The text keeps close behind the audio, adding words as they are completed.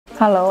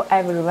Hello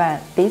everyone,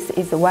 this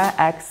is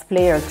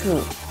OneXPlayer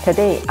 2.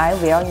 Today I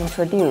will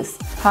introduce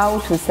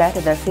how to set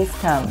the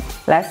system.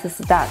 Let's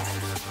start.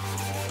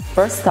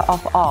 First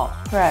of all,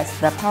 press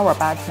the power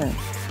button.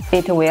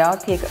 It will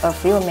take a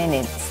few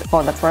minutes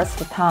for the first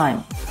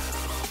time.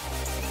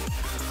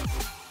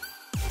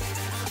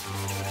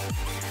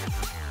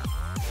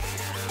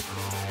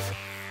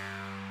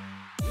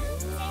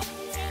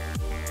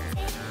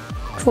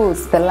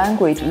 Choose the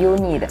language you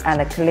need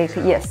and click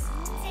Yes.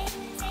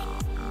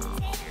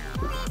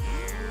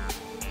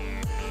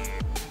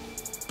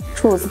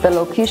 Choose the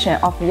location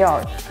of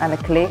yours and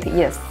click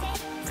Yes.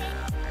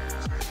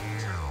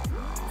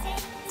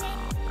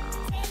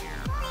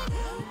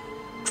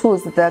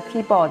 Choose the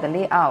keyboard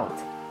layout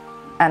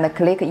and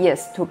click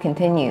Yes to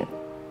continue.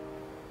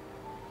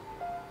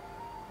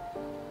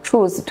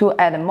 Choose to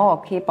add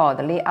more keyboard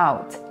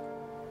layout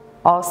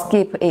or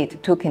skip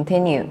it to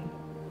continue.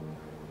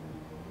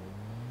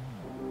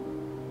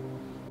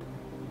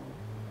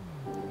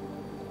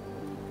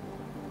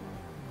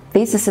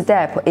 This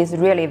step is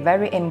really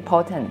very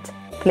important.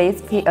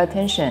 Please pay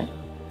attention.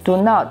 Do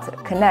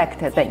not connect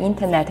the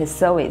internet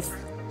service,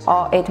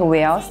 or it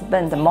will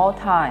spend more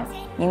time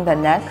in the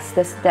next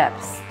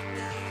steps.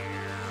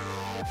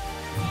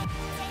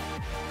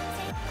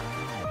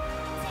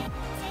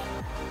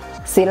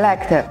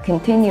 Select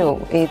Continue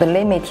with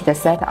Limited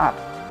Setup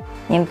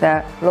in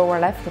the lower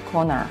left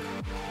corner.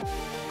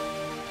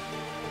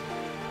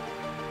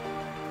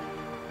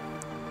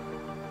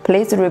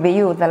 Please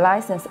review the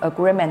license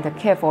agreement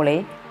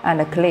carefully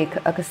and click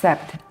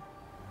Accept.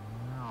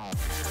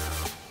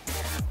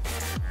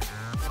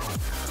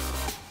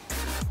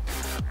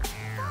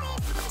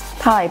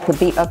 Type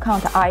the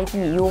account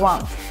ID you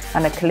want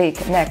and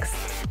click Next.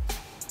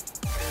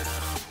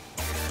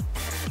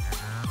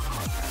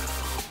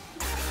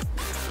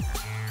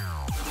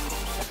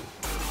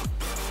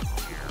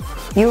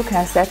 You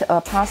can set a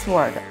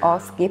password or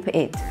skip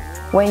it.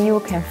 When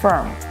you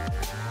confirm,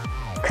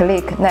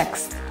 click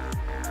Next.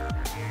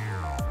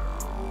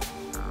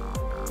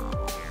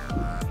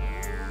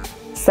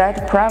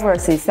 Set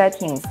privacy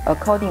settings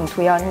according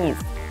to your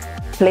needs.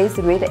 Please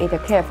read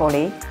it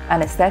carefully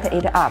and set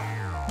it up,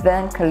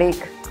 then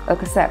click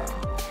Accept.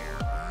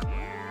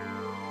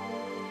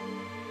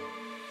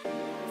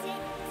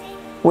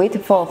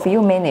 Wait for a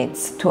few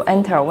minutes to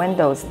enter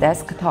Windows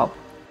Desktop.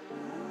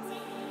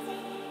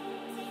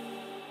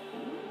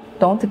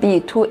 Don't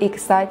be too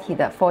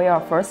excited for your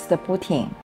first booting.